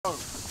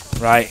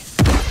Right.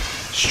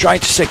 Just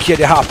trying to secure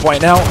the hard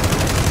point now.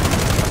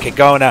 Okay,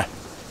 go now.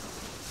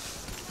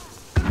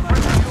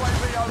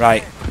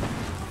 Right.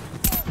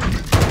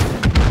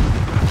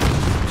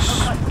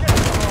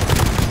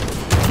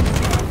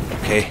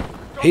 Okay.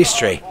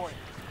 History.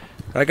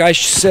 Right, guys.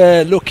 Just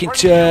looking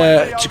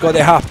to go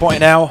the hard point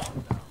now.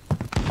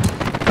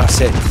 That's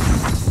it.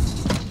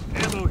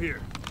 Ammo here.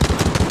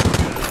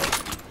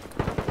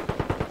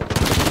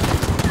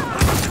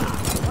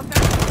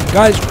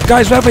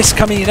 Guys, whoever's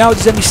coming in now,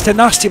 there's a Mr.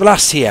 Nasty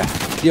Blast here.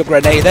 Your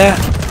grenade there.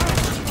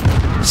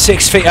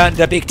 6 feet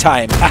under, big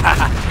time.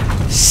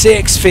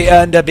 6 feet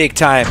under, big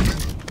time.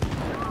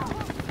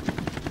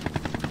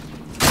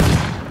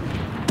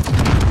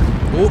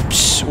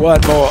 Oops,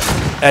 one more,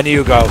 and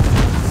you go.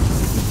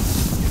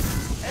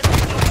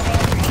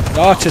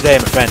 Not today,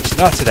 my friends,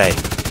 not today.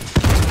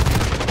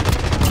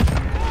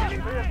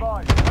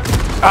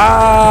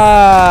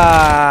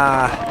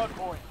 Ah!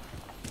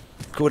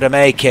 Couldn't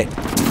make it.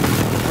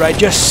 Right,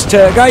 just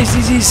guys,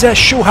 this is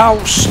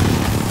Shoutouts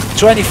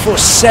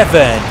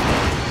 24/7.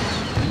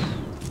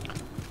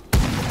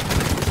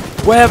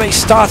 Wherever you're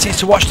starting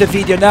to watch the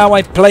video now,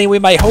 I'm playing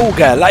with my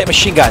Holger light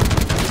machine gun.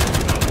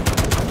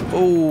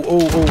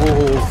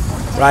 Oh.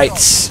 Right,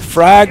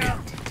 frag.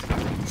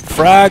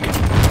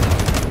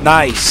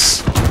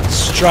 Nice.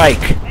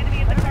 Strike.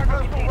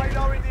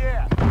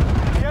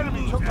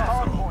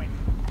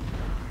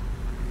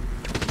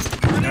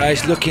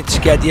 Guys, looking to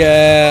get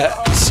the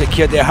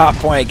secure the hard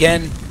point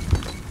again.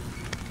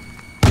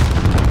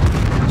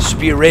 Just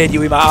be ready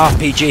with my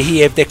RPG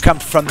here. If they come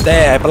from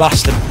there, I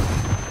blast them.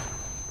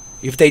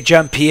 If they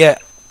jump here,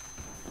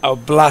 I'll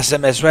blast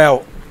them as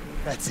well.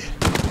 That's it.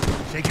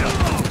 Take it up.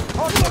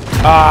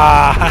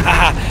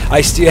 Ah,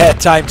 I still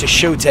had time to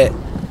shoot it.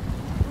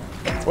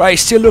 Right,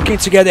 still looking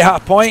to get the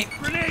hard point.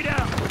 Grenade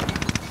out.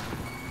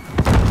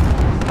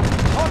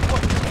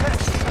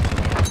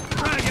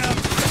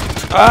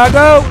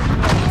 Go!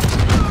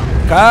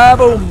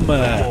 Kaboom!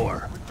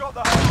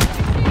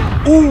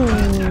 Ooh,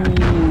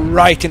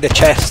 right in the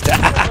chest.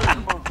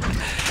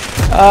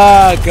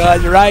 Oh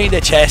god, right in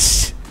the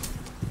chest.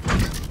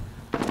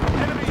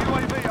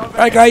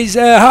 Right guys,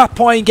 hard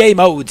point game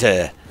mode.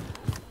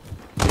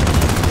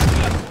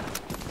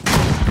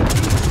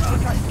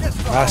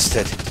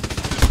 Bastard.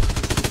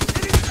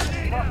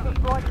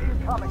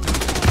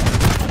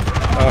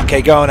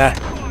 Okay, go now.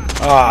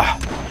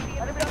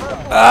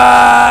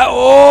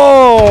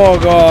 Oh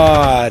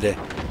god.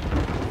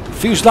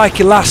 Feels like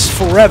it lasts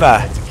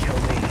forever.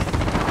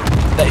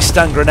 That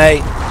stun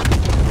grenade.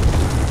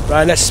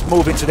 Right, let's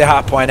move into the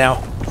hard point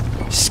now.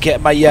 Just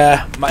get my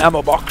my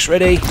ammo box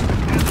ready.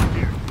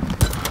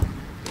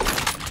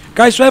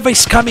 Guys, whoever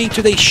is coming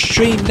to the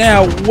stream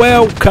now,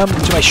 welcome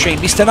to my stream.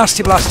 Mr.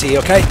 Nasty Blast here,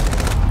 okay?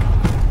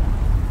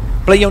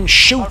 Play on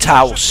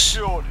Shoutouts.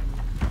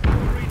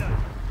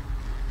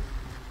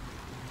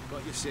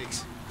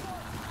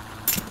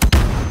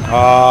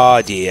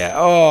 Oh dear,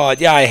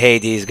 I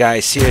hate these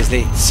guys,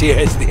 seriously.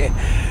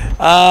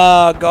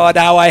 Oh god,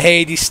 how I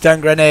hate these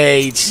stun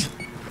grenades.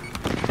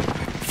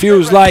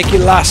 Feels like it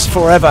lasts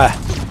forever.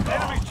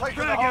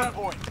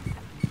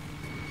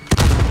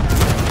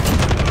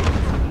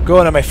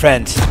 Go now, my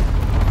friend.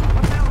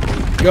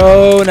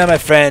 Go now, my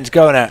friend,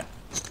 go now.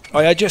 Oh,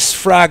 I just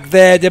fragged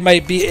there. There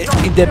might be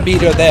in the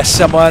middle there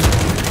someone.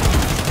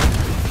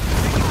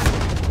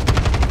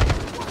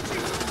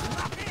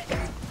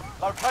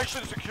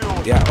 Location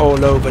secured. Yeah,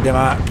 all over the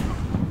map.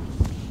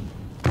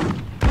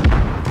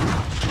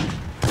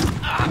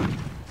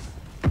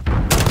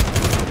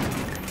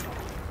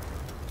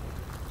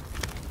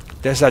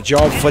 There's a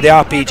job for the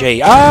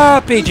RPG.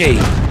 RPG!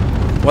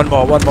 One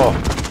more.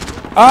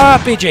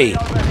 RPG!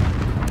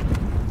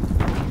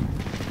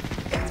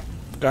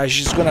 Guys,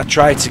 just gonna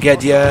try to get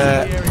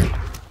the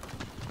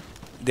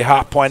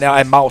hard point out.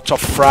 I'm out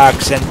of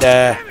frags and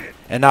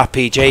an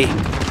RPG.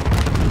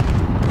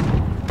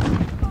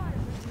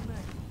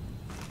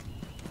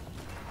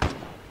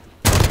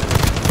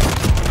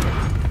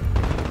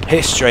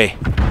 History.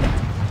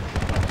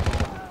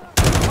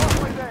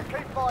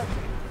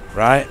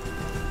 Right.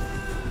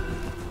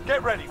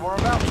 Get ready, we're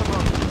about to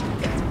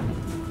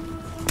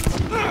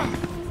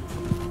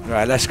move.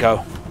 Right, let's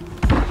go.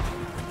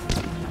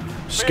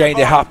 Just getting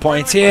the hard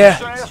point here.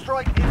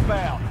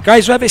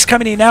 Guys, whoever is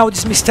coming in now,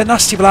 this is Mr.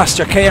 Nasty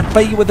Blaster, okay? I'm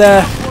playing with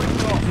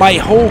my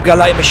Holger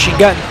light machine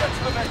gun.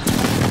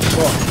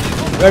 Oh,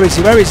 where is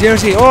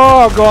he?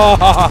 Oh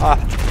god!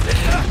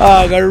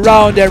 Oh god,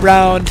 round and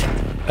round.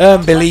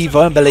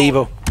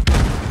 Unbelievable.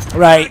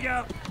 Right.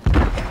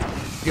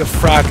 You're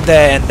fragged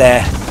there and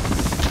there.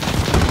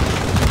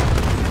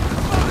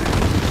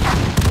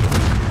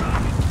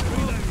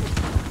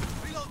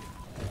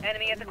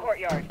 Enemy at the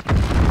courtyard.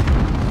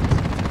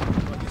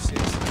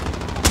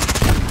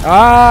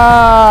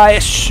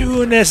 As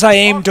soon as I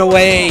aimed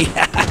away.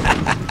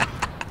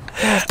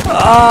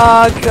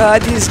 Oh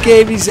god, this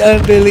game is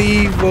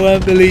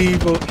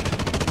unbelievable.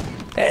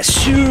 As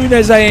soon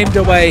as I aimed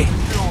away.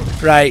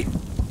 Right.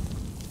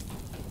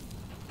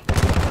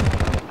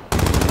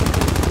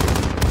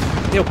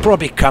 They'll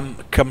probably come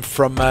come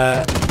from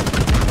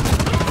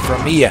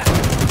here.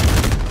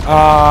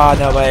 Ah,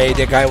 no way.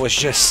 The guy was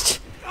just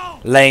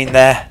laying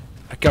there.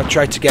 I gotta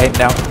try to get him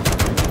now.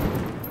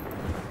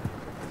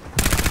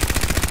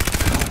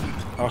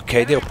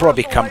 Okay, they'll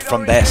probably come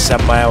from there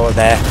somewhere or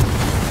there.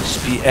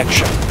 Speed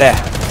action. There.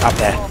 Up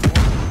there.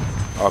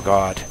 Oh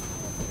god.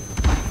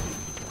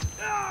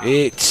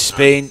 It's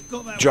been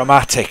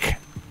dramatic.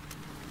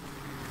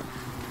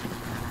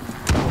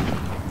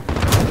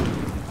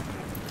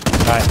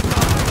 Right.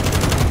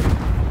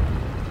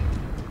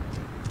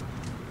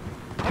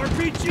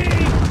 RPG!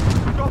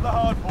 Got the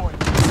hard point.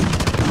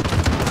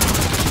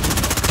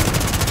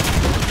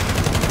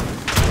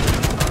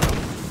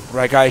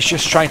 Right, guys,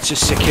 just trying to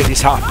secure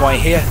this hard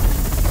point here.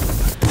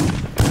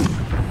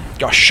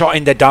 Got shot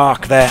in the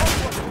dark there.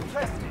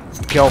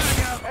 Kill a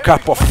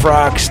couple of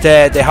frags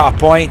there, the hard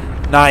point.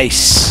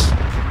 Nice.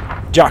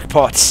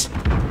 Jackpots.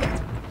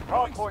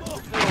 Hard point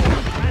secure.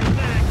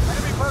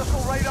 Enemy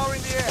personal radar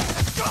in the air.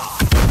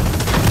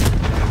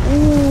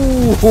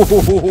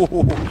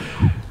 Ooh.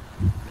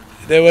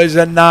 There was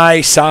a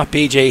nice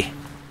RPG.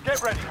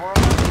 Get ready, we're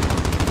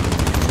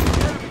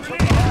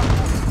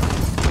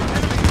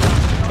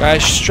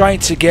Guys, trying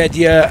to get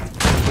your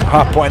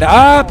hard point.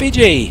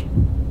 RPG.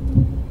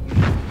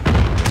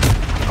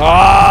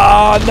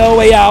 Ah, no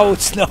way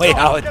out. No way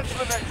out.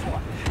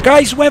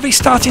 Guys, whoever is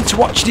starting to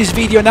watch this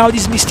video now,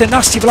 this is Mr.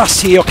 Nasty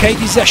Blast here, okay?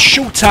 This is a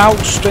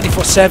Shoutouts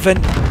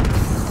 24/7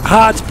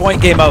 hard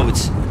point game mode.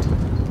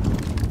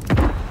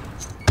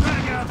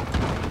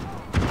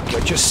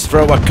 Okay, just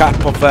throw a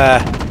couple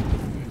of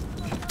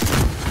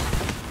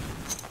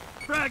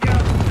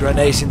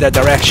grenades in that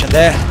direction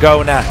there.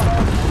 Go now.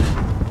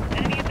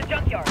 Enemy at the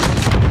junkyard.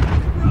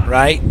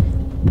 Right.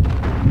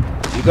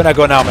 You're gonna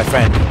go now, my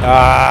friend.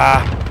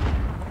 Ah.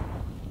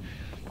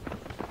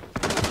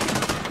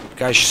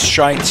 Guys, just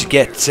trying to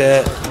get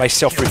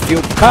myself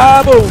refueled.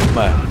 Kaboom!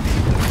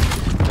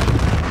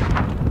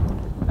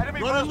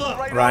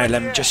 Right,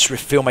 let me just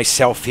refill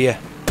myself here.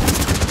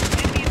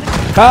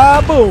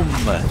 Kaboom!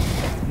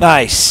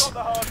 Nice.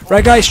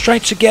 Right, guys, trying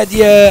to get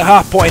the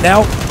hard point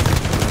now.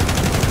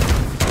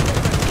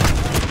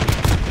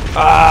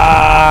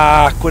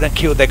 Ah, couldn't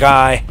kill the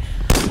guy.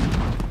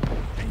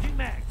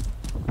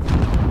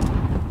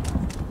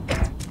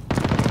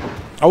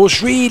 I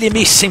was really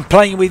missing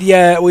playing with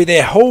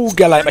the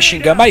Holger light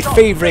machine gun. My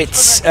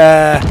favorites.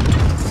 There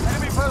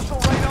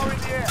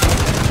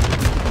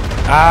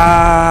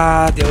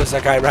was a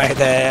guy right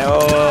there.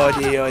 Oh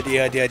dear, oh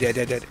dear, dear, dear,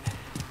 dear, dear.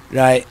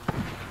 Right.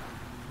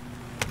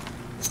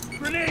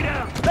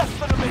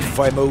 If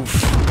I move.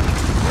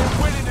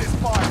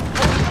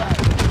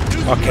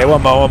 Okay,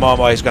 one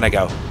more. He's gonna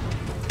go.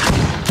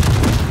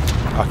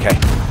 Okay.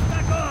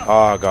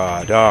 Oh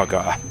god, oh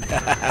god.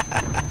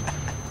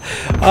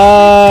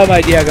 Oh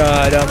my dear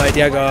god, oh my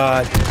dear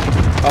god.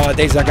 Oh,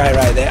 there's a guy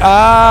right there.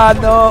 Ah,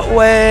 no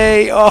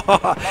way. Oh,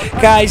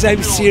 guys,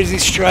 I'm seriously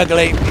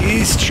struggling.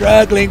 He's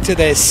struggling to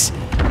this.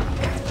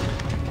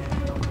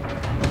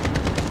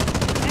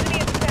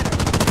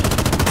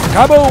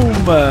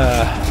 Kaboom!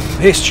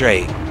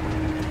 History.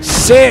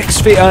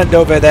 6 feet under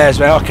over there as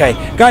well. Okay,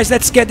 guys,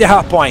 let's get the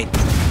hard point.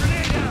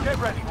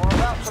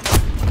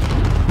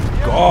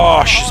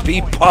 Gosh,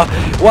 people,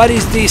 what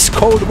is this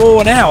Cold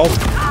War now?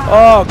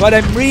 Oh god,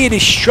 I'm really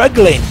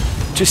struggling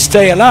to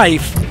stay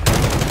alive.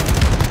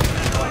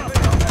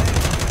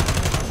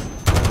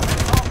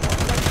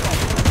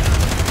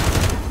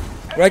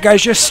 Right,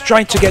 guys, just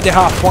trying to get the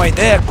hard point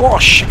there.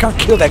 Gosh, I can't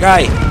kill that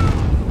guy.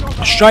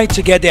 Just trying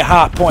to get the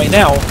hard point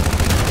now.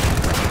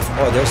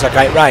 Oh, there's a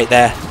guy right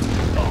there.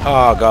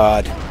 Oh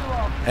god.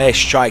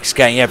 Airstrikes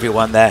getting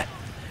everyone there.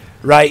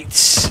 Right.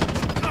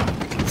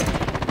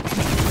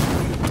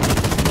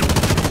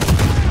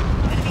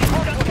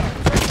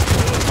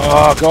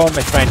 Oh, go on,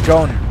 my friend, go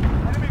on.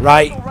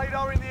 Right.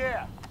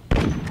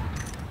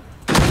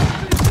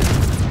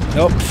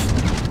 Nope.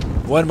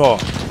 One more.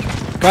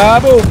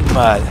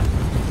 Kaboom!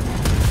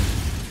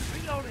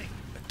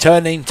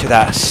 Turning to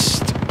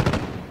dust.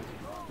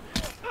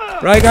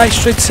 Right, guys,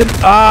 Stritson.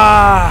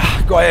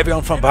 Ah, got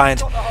everyone from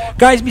behind.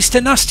 Guys,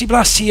 Mr. Nasty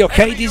Blast here,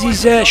 okay? This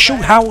is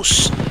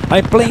Shoutouts.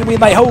 I'm playing with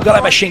my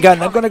Holger machine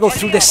gun. I'm gonna go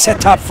through the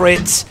setup for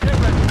it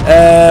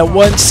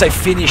once I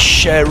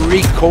finish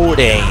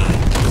recording.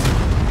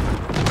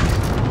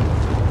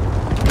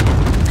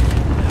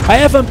 I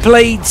haven't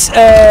played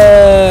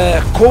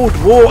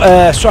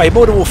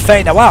Modern Warfare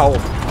in a while.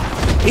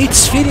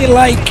 It's feeling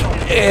like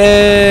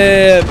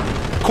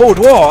Cold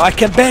War. I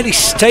can barely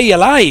stay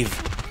alive.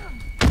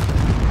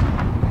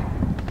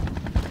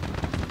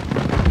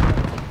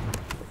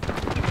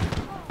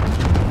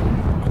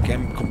 Okay,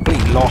 I'm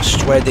completely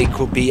lost where they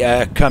could be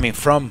coming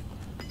from.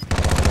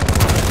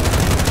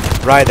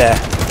 Right there.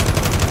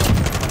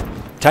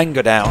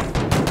 Tango down.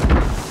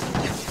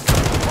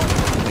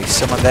 There's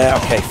someone there.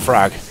 Okay,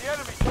 frag.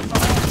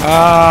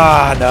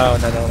 Ah, no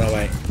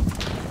way.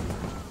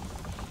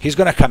 He's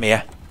gonna come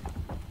here.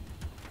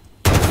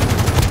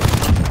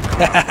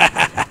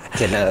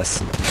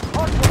 Jealous.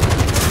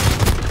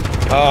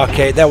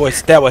 Okay, that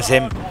was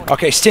him.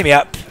 Okay, steam me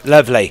up.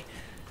 Lovely.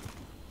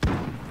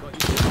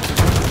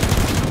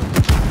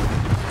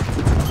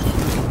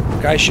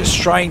 Guys,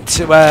 just trying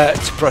to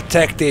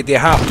protect the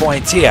hard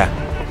point here.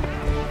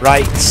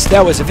 Right,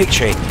 that was a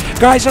victory.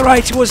 Guys,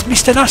 alright, it was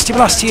Mr. Nasty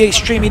Blast here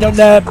streaming on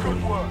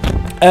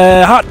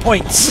hard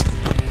points.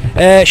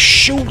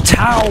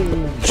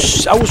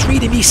 Shoutouts. I was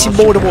really missing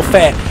Modern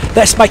Warfare.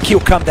 That's my kill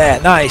cam there.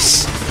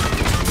 Nice.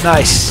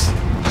 Nice.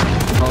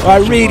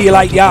 I really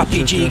like the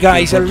RPG,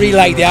 guys. I really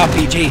like the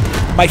RPG.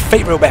 My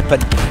favourite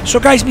weapon. So,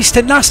 guys,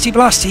 Mr. Nasty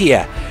Blast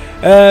here.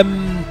 I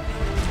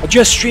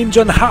just streamed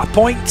on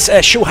Hardpoint,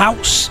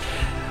 Showhouse.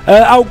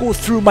 I'll go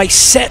through my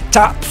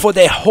setup for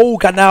the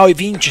Holger now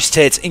if you're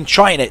interested in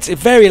trying it.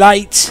 It's very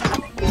light.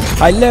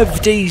 I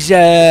love this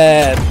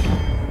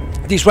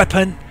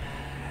weapon.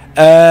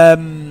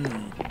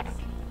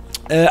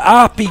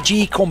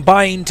 RPG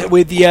combined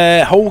with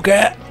the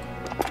Holger.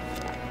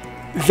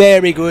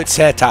 Very good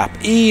setup,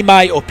 in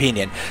my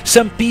opinion.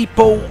 Some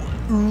people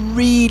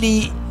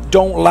really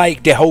don't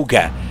like the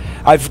Holger.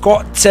 I've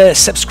got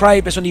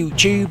subscribers on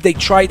YouTube. They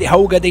tried the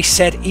Holger. They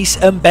said it's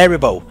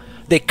unbearable.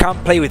 They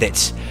can't play with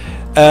it.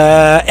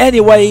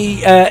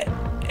 Anyway,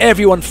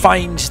 everyone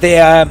finds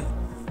the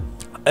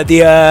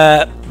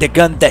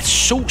gun that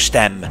suits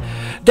them.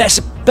 That's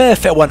a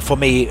perfect one for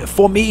me.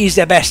 For me, it's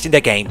the best in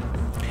the game.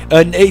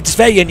 And it's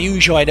very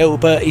unusual, I know,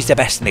 but it's the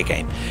best in the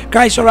game.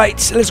 Guys,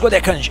 alright, let's go to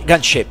the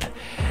gunship.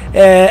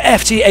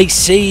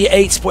 FTAC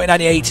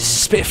 8.98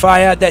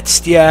 Spitfire.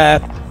 That's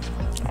the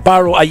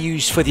barrel I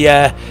use for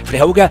the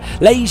Holger.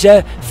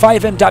 Laser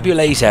 5MW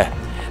laser.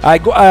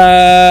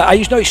 I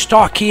use no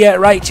stock here,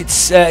 right?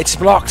 It's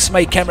blocks.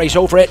 My camera is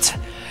over it.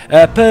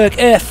 Perk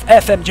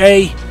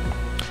FMJ.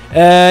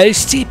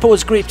 It's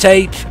T-pose grip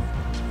tape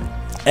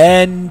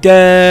and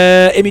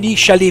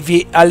ammunition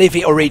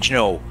Alivi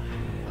original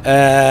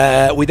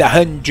with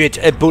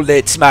 100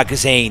 bullets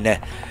magazine.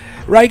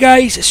 Right,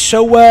 guys.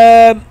 So,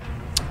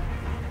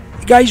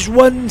 guys,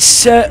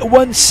 once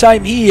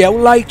I'm here, I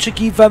would like to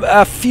give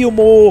a few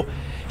more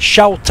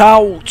shout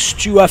outs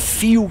to a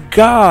few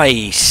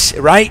guys,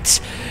 right?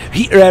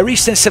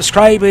 Recent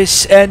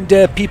subscribers and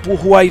people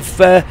who I've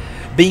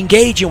been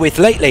engaging with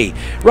lately.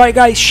 Right,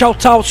 guys,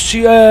 shout outs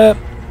to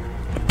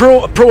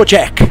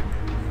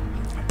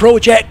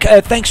Project,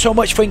 thanks so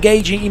much for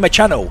engaging in my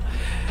channel.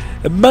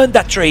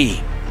 Mandatory,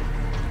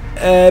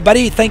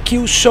 buddy, thank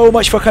you so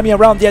much for coming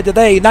around the other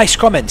day. Nice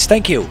comments,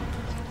 thank you.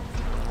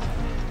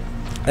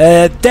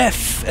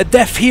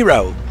 Deaf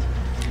Hero,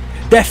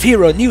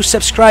 new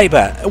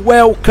subscriber.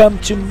 Welcome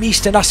to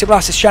Mr. Nasty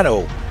Blast's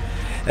channel.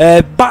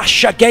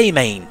 Basha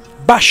Gaming,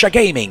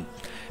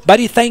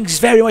 buddy, thanks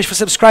very much for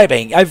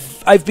subscribing.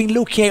 I've been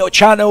looking at your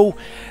channel,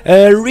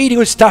 really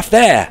good stuff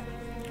there.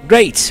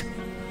 Great.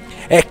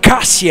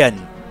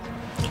 Cassian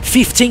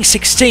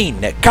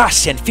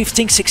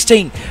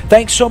 1516,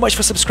 thanks so much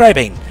for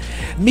subscribing.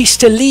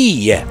 Mr.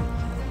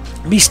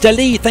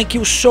 Lee, thank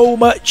you so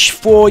much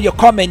for your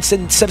comments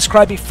and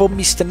subscribing for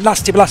Mr.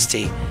 Nasty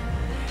Blasty.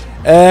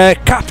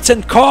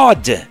 Captain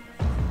Cod,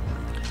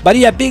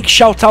 buddy, a big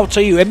shout out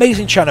to you,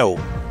 amazing channel.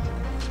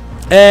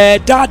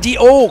 Daddy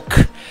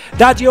Oak,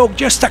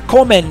 just a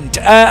comment.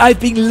 I've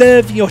been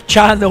loving your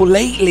channel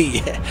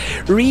lately.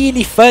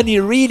 Really funny,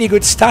 really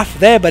good stuff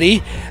there,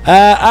 buddy.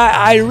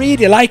 I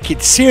really like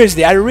it,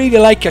 seriously. I really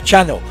like your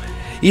channel.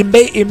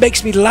 It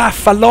makes me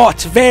laugh a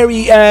lot.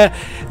 Very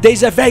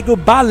there's a very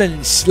good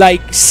balance,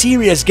 like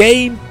serious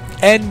game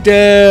and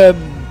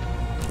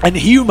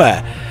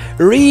humor.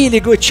 Really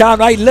good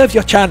channel. I love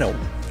your channel.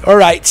 All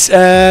right,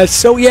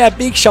 so yeah,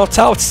 big shout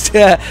out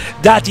to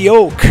Daddy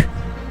Oak.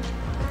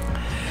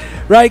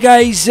 Right,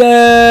 guys,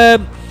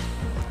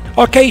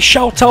 okay,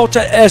 shout out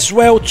as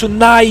well to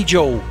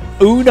Nigel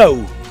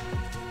Uno,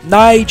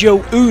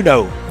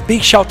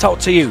 big shout out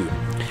to you.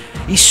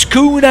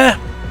 Iskuna,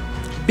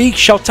 big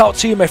shout out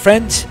to you, my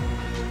friend.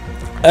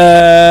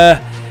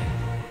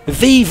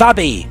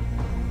 Vivabi,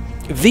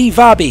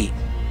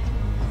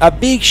 a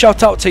big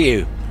shout out to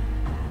you.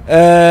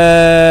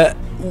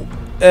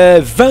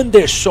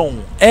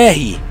 Vanderson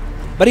R,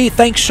 buddy,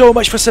 thanks so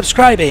much for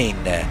subscribing.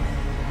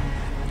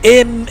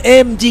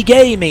 MD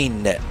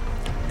Gaming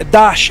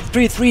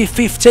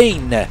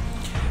 -3315,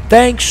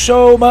 thanks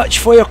so much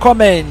for your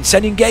comments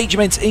and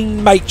engagement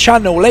in my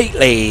channel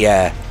lately.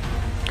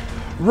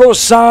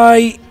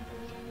 Rosai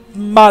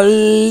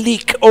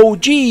Malik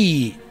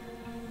OG,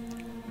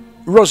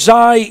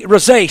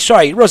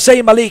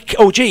 Rosé Malik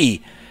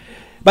OG,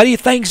 buddy,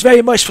 thanks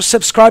very much for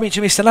subscribing to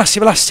Mr. Nasty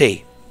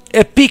Blasty.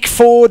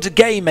 Pickford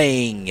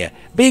Gaming,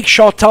 big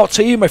shout out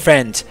to you, my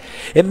friend.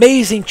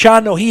 Amazing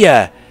channel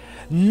here.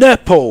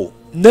 Nurple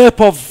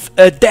of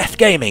Death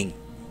Gaming.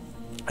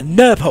 A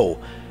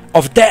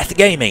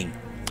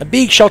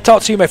big shout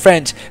out to you, my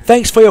friend.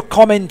 Thanks for your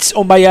comments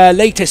on my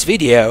latest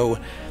video.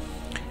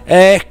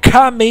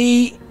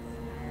 Kami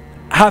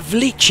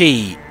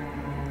Havlici,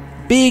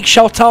 big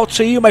shout out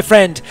to you, my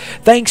friend.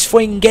 Thanks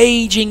for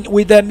engaging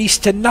with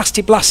Mr.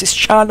 Nasty Blast's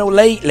channel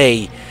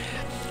lately.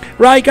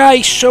 Right,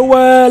 guys, so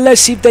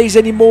let's see if there's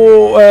any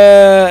more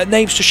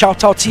names to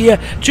shout out here.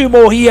 Two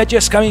more here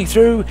just coming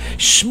through.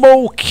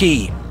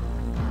 SMOKEY.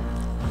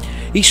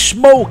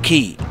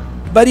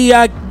 Buddy,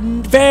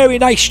 very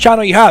nice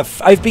channel you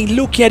have. I've been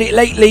looking at it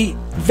lately.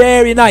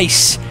 Very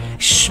nice.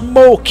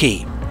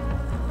 Smokey.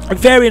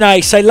 Very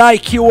nice. I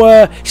like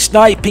your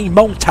sniping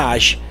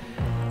montage.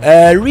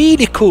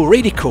 Really cool,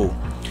 really cool.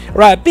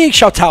 Right, big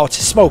shout out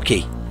to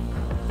Smokey.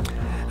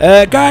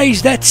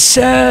 Guys, that's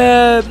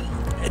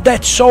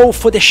all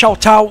for the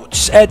shout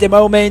outs at the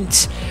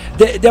moment.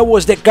 There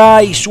was the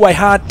guys who I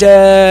had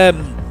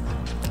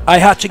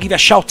to give a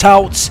shout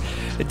out,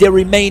 the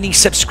remaining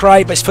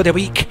subscribers for the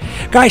week.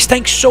 Guys,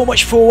 thanks so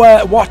much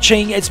for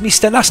watching. It's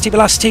Mr. Nasty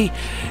Blasty.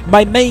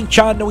 My main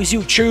channel is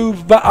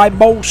YouTube, but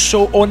I'm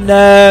also on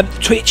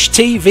Twitch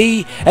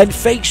TV and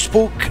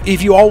Facebook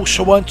if you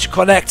also want to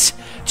connect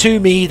to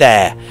me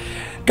there.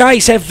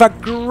 Guys, have a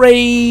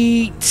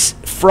great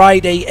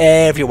Friday,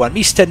 everyone.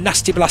 Mr.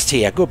 Nasty Blast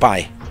here.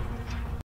 Goodbye.